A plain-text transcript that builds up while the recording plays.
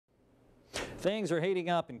Things are heating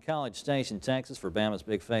up in College Station, Texas for Bama's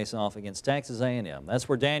big face-off against Texas A&M. That's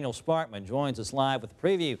where Daniel Sparkman joins us live with a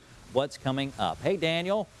preview of what's coming up. Hey,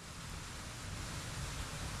 Daniel.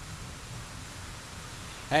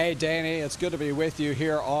 Hey, Danny, it's good to be with you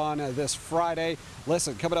here on this Friday.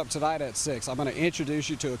 Listen, coming up tonight at 6, I'm going to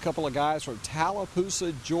introduce you to a couple of guys from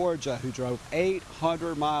Tallapoosa, Georgia, who drove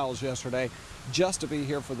 800 miles yesterday just to be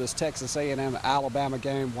here for this Texas A&M Alabama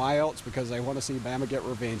game. Why else? Because they want to see Bama get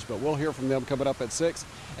revenge. But we'll hear from them coming up at 6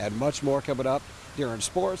 and much more coming up during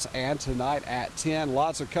sports and tonight at 10.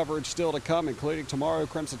 Lots of coverage still to come, including tomorrow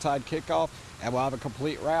Crimson Tide kickoff. And we'll have a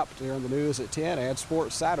complete wrap during the news at 10 and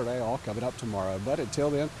Sports Saturday, all coming up tomorrow. But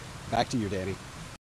until then, back to you, Danny.